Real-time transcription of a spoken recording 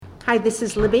Hi, this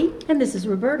is Libby. And this is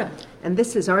Roberta. And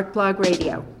this is Art Blog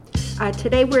Radio.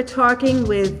 Today we're talking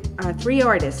with three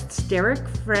artists, Derek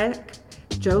Freck,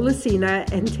 Joe Lucina,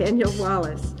 and Daniel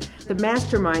Wallace, the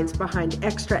masterminds behind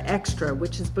Extra Extra,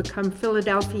 which has become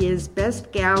Philadelphia's best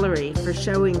gallery for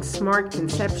showing smart,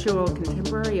 conceptual,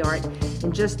 contemporary art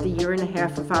in just a year and a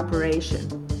half of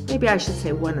operation. Maybe I should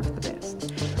say one of the best.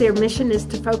 Their mission is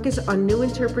to focus on new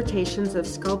interpretations of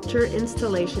sculpture,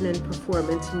 installation, and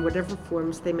performance in whatever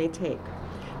forms they may take.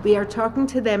 We are talking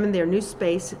to them in their new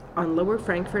space on Lower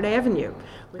Frankfort Avenue.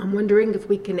 I'm wondering if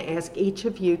we can ask each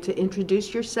of you to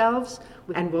introduce yourselves,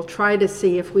 and we'll try to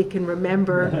see if we can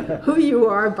remember who you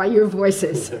are by your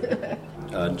voices.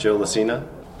 Joe Lucina.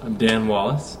 I'm Dan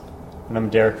Wallace. And I'm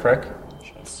Derek Freck.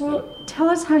 So tell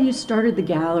us how you started the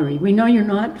gallery. We know you're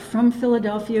not from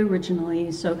Philadelphia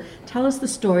originally, so tell us the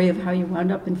story of how you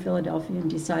wound up in Philadelphia and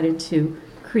decided to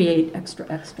create Extra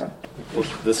Extra. Well,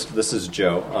 this is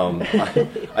Joe.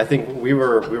 I think we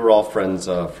were all friends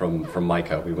from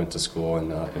MICA. We went to school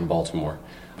in Baltimore.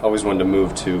 I always wanted to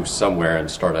move to somewhere and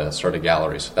start a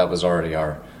gallery. So that was already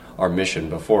our mission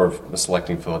before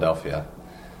selecting Philadelphia.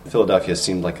 Philadelphia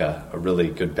seemed like a really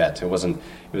good bet. It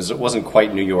wasn't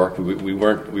quite New York. We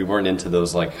weren't into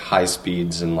those like high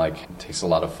speeds and like it takes a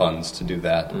lot of funds to do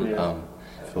that. Yeah.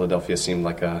 Philadelphia seemed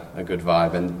like a good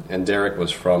vibe, and Derek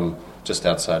was from just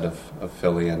outside of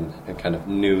Philly and kind of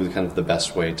knew kind of the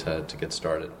best way to get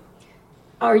started.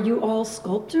 Are you all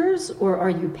sculptors or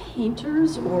are you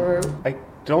painters or? I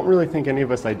don't really think any of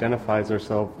us identifies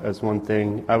ourselves as one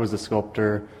thing. I was a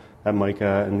sculptor at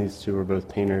MICA, and these two were both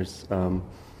painters.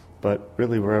 But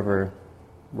really, whatever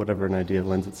an idea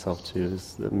lends itself to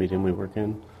is the medium we work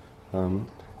in.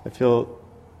 I feel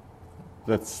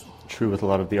that's true with a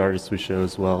lot of the artists we show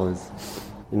as well, is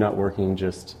you're not working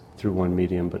just through one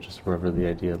medium, but just wherever the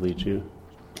idea leads you.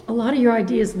 A lot of your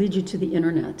ideas lead you to the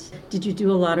internet. Did you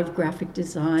do a lot of graphic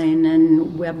design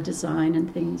and web design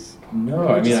and things? No,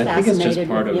 I mean, I think it's just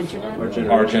part of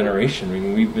our generation. I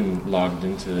mean, we've been logged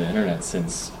into the internet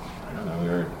since, I don't know, we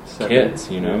were kids,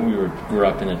 you know? We grew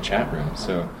up in a chat room,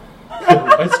 so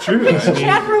that's true. Which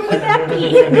chat room would that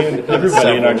be? I mean,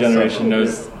 everybody in our generation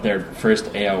knows their first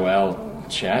AOL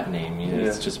chat name.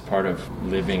 It's just part of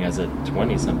living as a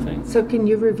 20-something. So can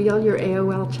you reveal your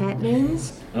AOL chat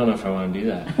names? I don't know if I want to do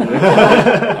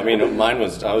that. I mean, I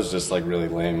was just like really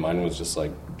lame. Mine was just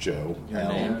like Joe. Your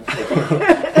name?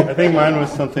 I think mine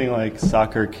was something like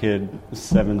Soccer Kid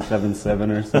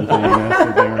 777 or something,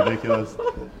 something ridiculous.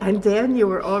 And Dan, you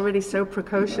were already so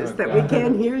precocious that we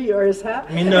can't hear yours, huh?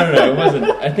 I mean, no, it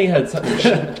wasn't. I think it had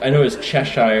something. I know it was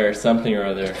Cheshire or something or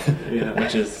other,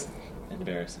 which is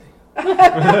embarrassing.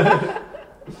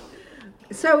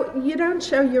 So you don't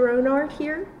show your own art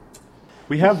here?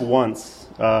 We have once,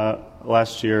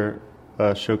 last year,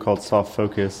 a show called Soft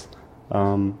Focus,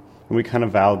 and we kind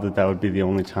of vowed that would be the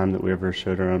only time that we ever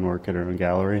showed our own work at our own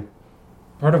gallery.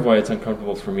 Part of why it's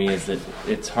uncomfortable for me is that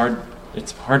it's hard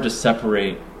to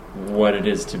separate what it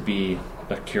is to be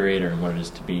a curator and what it is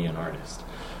to be an artist.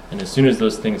 And as soon as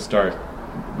those things start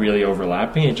really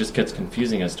overlapping, it just gets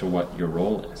confusing as to what your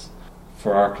role is.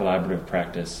 For our collaborative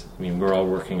practice, I mean, we're all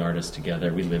working artists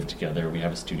together, we live together, we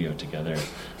have a studio together.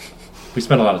 We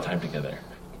spend a lot of time together.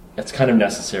 It's kind of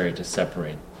necessary to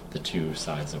separate the two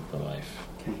sides of the life.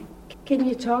 Can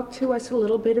you talk to us a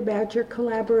little bit about your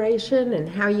collaboration and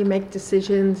how you make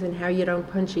decisions and how you don't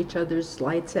punch each other's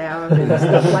lights out and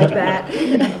stuff like that?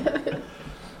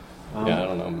 I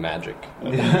don't know, magic.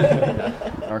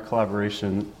 Our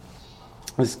collaboration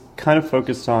is kind of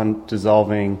focused on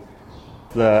dissolving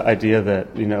the idea that,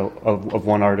 of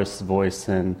one artist's voice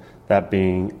and that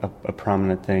being a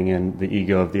prominent thing in the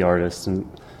ego of the artist and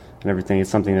everything. It's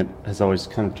something that has always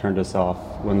kind of turned us off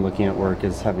when looking at work,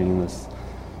 is having this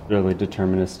really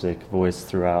deterministic voice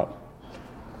throughout.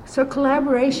 So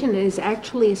collaboration is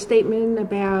actually a statement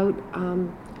about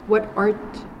what art,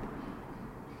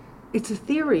 it's a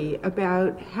theory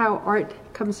about how art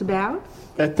comes about?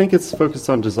 I think it's focused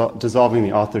on dissolving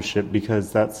the authorship,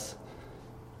 because that's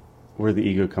where the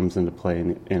ego comes into play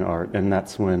in art, and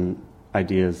that's when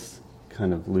ideas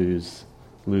kind of lose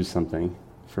something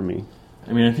for me.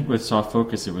 I mean, I think with Soft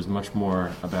Focus, it was much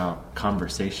more about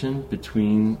conversation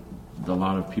between a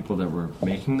lot of people that were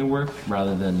making the work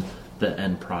rather than the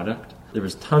end product. There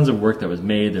was tons of work that was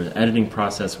made. The editing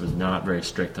process was not very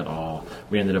strict at all.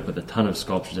 We ended up with a ton of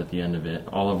sculptures at the end of it,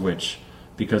 all of which,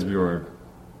 because we were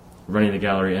running the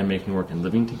gallery and making work and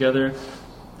living together,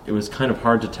 it was kind of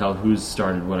hard to tell who's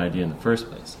started what idea in the first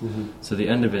place. Mm-hmm. So the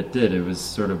end of it was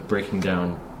sort of breaking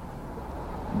down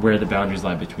where the boundaries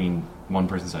lie between one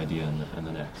person's idea and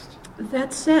the next.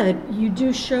 That said, you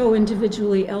do show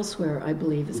individually elsewhere, I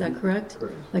believe. Is that correct?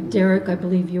 Correct. Like Derek, I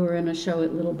believe you were in a show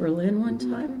at Little Berlin one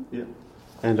time. Yeah.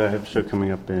 And I have a show coming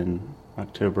up in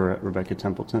October at Rebecca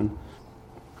Templeton.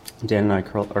 Dan and I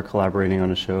are collaborating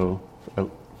on a show at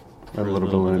Little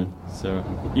Berlin. So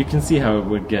you can see how it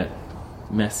would get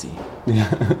messy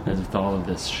as with all of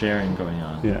this sharing going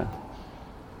on. Yeah.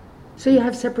 So you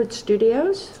have separate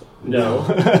studios? No,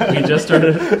 we just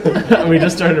started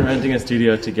renting a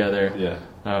studio together. Yeah.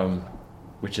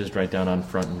 Which is right down on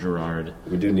Front and Gerard.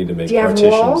 We do need to make Do you have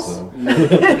partitions, walls? though.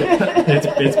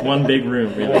 It's one big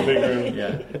room. Really. One big room.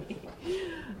 Yeah.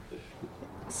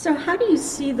 So how do you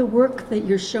see the work that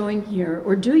you're showing here,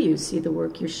 or do you see the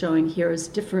work you're showing here as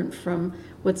different from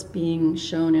what's being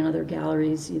shown in other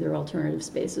galleries, either alternative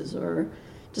spaces or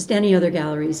just any other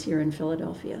galleries here in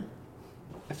Philadelphia?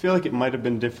 I feel like it might have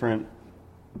been different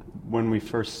when we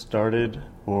first started,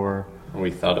 or We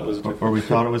thought it was different. or we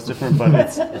thought it was different, but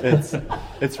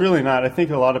it's really not. I think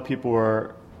a lot of people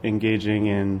are engaging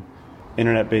in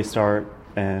internet-based art,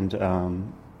 and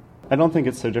I don't think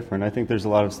it's so different. I think there's a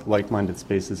lot of like-minded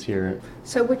spaces here.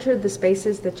 So which are the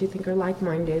spaces that you think are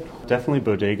like-minded? Definitely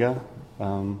Bodega,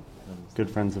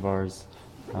 good friends of ours.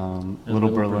 Little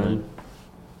Berlin.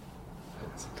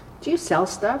 Do you sell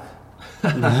stuff?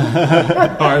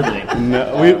 Hardly.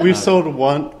 No, we sold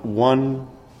one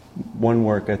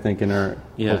work, I think, in our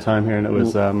Yeah. whole time here, and it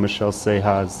was Michelle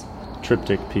Seha's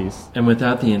triptych piece. And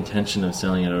without the intention of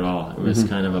selling it at all, it was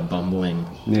kind of a bumbling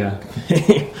Yeah,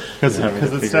 thing. because Having to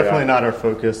it's figure definitely out. not our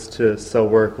focus to sell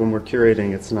work. When we're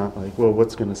curating, it's not like, well,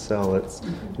 what's going to sell? It's,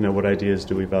 what ideas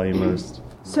do we value most?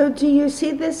 So do you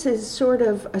see this as sort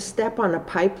of a step on a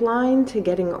pipeline to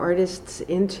getting artists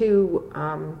into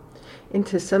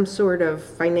some sort of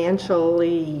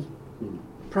financially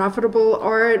profitable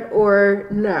art, or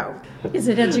no? Is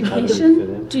it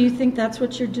education? Do you think that's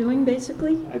what you're doing,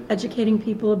 basically? Educating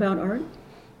people about art?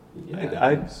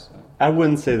 I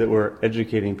wouldn't say that we're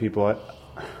educating people,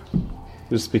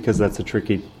 just because that's a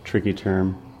tricky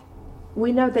term.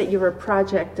 We know that you're a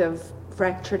project of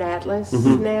Fractured Atlas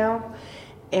now,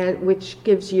 and which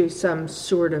gives you some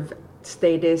sort of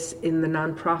status in the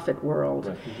nonprofit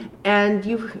world. And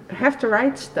you have to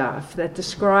write stuff that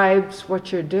describes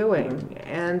what you're doing.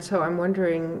 And so I'm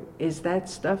wondering, is that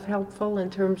stuff helpful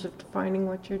in terms of defining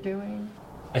what you're doing?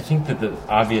 I think that the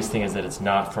obvious thing is that it's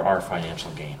not for our financial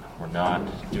gain. We're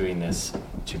not doing this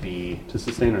To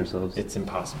sustain ourselves. it's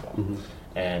impossible.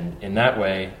 And in that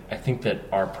way, I think that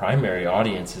our primary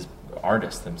audience is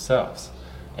artists themselves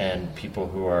and people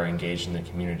who are engaged in the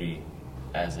community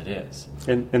as it is.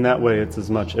 In that way, it's as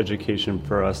much education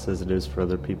for us as it is for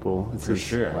other people. For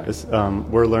sure.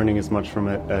 We're learning as much from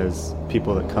it as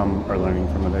people that come are learning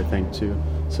from it, I think, too.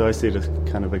 So I see it as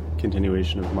kind of a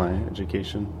continuation of my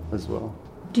education as well.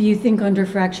 Do you think under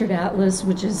Fractured Atlas,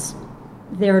 which is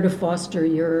there to foster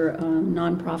your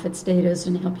nonprofit status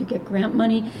and help you get grant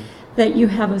money, that you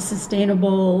have a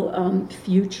sustainable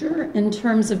future in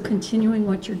terms of continuing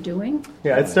what you're doing?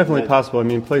 Yeah, it's definitely possible. I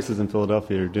mean, places in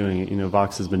Philadelphia are doing it.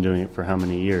 Vox has been doing it for how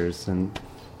many years? And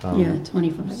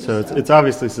 25. so it's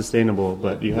obviously sustainable,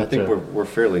 but you I have think to... we're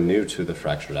fairly new to the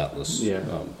Fractured Atlas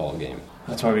ball game.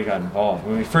 That's why we got involved.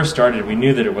 When we first started, we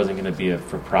knew that it wasn't going to be a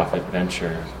for-profit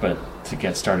venture, but to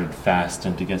get started fast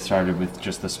and to get started with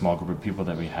just the small group of people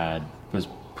that we had was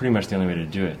pretty much the only way to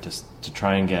do it. Just to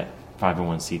try and get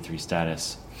 501c3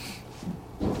 status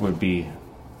would be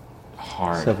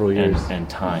hard Several years. and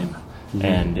time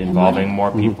and involving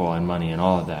more people and money and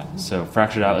all of that. So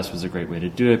Fractured Atlas was a great way to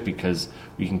do it because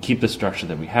we can keep the structure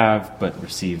that we have but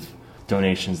receive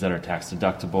donations that are tax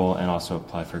deductible and also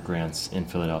apply for grants in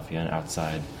Philadelphia and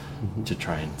outside to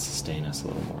try and sustain us a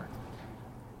little more.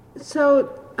 So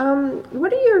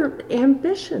what are your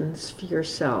ambitions for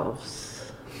yourselves?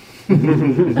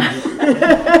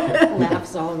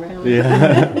 Laughs all around.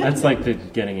 Yeah, That's like the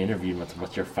getting interviewed with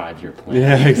what's your 5-year plan.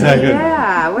 yeah, exactly.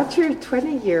 Yeah, what's your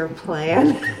 20-year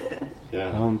plan?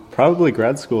 Yeah. Probably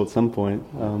grad school at some point.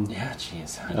 Yeah,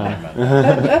 jeez. I don't know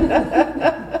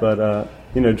about that.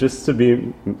 But just to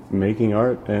be making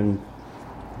art and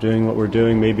doing what we're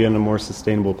doing, maybe on a more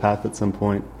sustainable path at some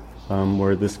point,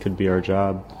 where this could be our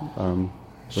job,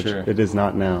 which Sure. it is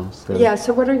not now. So Yeah,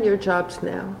 so what are your jobs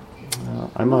now?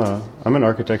 I'm an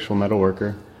architectural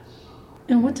metalworker.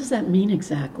 And what does that mean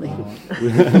exactly?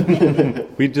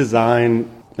 We design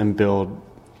and build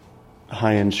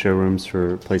high-end showrooms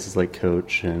for places like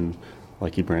Coach and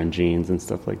Lucky Brand Jeans and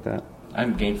stuff like that.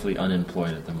 I'm gainfully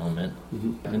unemployed at the moment.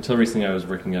 Until recently, I was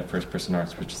working at First Person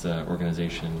Arts, which is an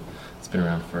organization that's been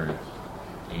around for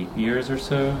 8 years or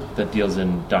so that deals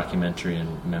in documentary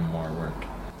and memoir work.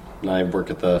 and I work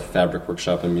at the Fabric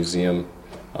Workshop and Museum.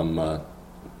 I'm a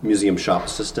museum shop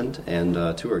assistant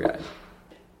and tour guide.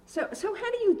 So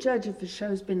how do you judge if a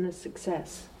show's been a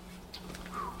success?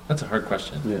 That's a hard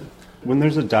question. Yeah. When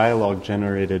there's a dialogue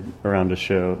generated around a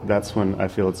show, that's when I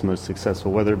feel it's most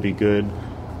successful, whether it be good,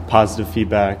 positive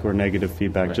feedback or negative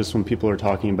feedback. Right. Just when people are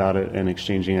talking about it and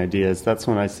exchanging ideas, that's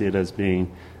when I see it as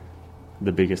being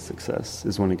the biggest success,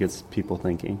 is when it gets people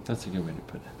thinking. That's a good way to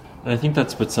put it. And I think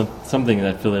that's what something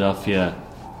that Philadelphia,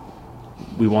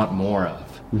 we want more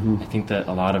of. Mm-hmm. I think that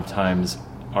a lot of times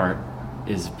art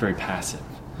is very passive,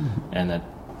 and that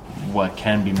what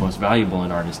can be most valuable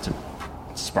in art is to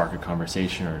spark a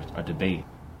conversation or a debate.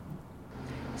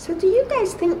 So do you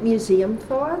guys think museum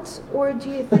thoughts, or do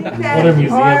you think that What are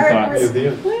museum art... thoughts?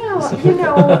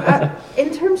 Well,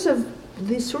 in terms of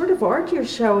the sort of art you're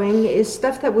showing is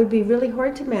stuff that would be really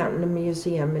hard to mount in a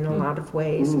museum in a lot of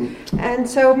ways. And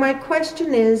so my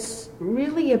question is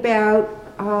really about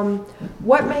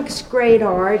what makes great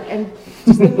art, and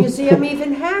does the museum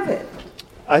even have it?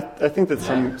 I think that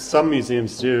some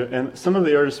museums do, and some of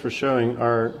the artists we're showing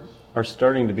are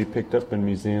starting to be picked up in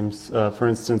museums. For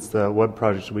instance, the web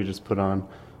project we just put on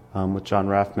with John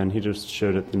Raffman, he just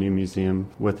showed at the new museum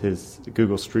with his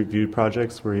Google Street View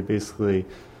projects, where he basically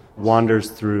wanders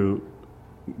through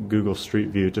Google Street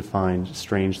View to find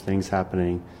strange things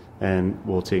happening, and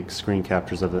will take screen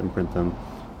captures of it and print them.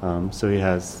 So he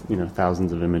has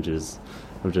thousands of images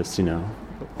of just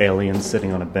aliens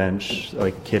sitting on a bench,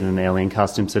 like a kid in an alien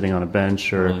costume sitting on a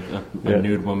bench, or like a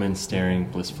nude woman staring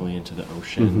blissfully into the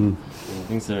ocean. Mm-hmm.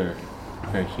 Things that are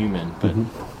very human, but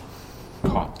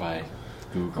caught by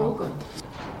Google.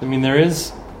 I mean,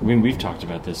 we've talked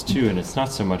about this too, and it's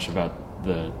not so much about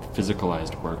the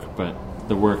physicalized work, but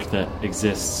the work that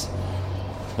exists,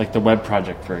 like the web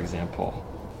project, for example.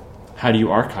 How do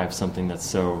you archive something that's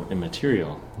so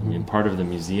immaterial? I mean, part of the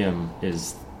museum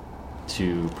is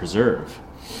to preserve.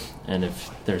 And if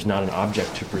there's not an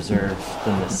object to preserve,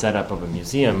 then the setup of a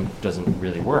museum doesn't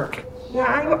really work. Yeah,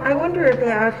 I wonder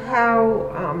about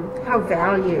how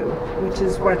value, which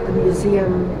is what the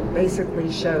museum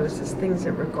basically shows, is things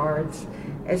it regards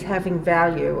as having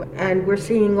value. And we're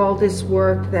seeing all this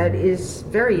work that is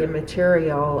very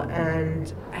immaterial,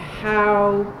 and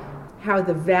how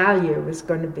the value is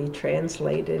going to be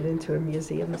translated into a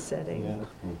museum setting. Yeah.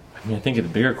 I mean, I think the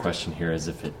bigger question here is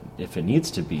if it needs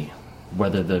to be,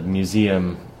 whether the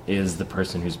museum is the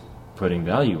person who's putting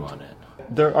value on it.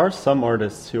 There are some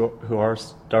artists who are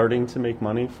starting to make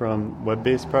money from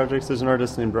web-based projects. There's an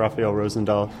artist named Raphael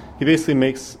Rosendahl. He basically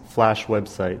makes Flash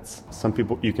websites. Some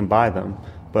people, you can buy them,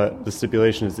 but the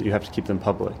stipulation is that you have to keep them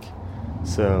public.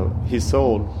 So he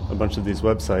sold a bunch of these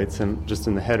websites, and just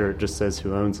in the header it just says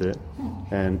who owns it,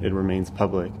 and it remains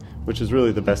public, which is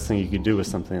really the best thing you could do with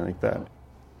something like that.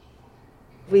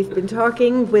 We've been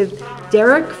talking with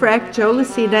Derek Freck, Joe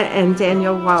Lucina, and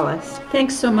Daniel Wallace.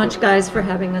 Thanks so much, guys, for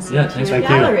having us Yeah, into thanks. your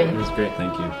Thank gallery. you. It was great.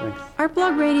 Thank you. Thanks. Art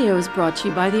Blog Radio is brought to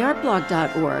you by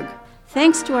theartblog.org.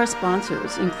 Thanks to our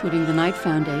sponsors, including the Knight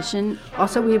Foundation.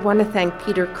 Also, we want to thank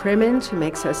Peter Crimmins, who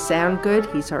makes us sound good.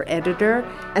 He's our editor.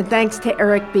 And thanks to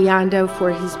Eric Biondo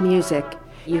for his music.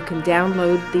 You can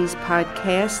download these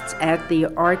podcasts at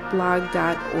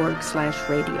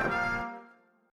theartblog.org/radio.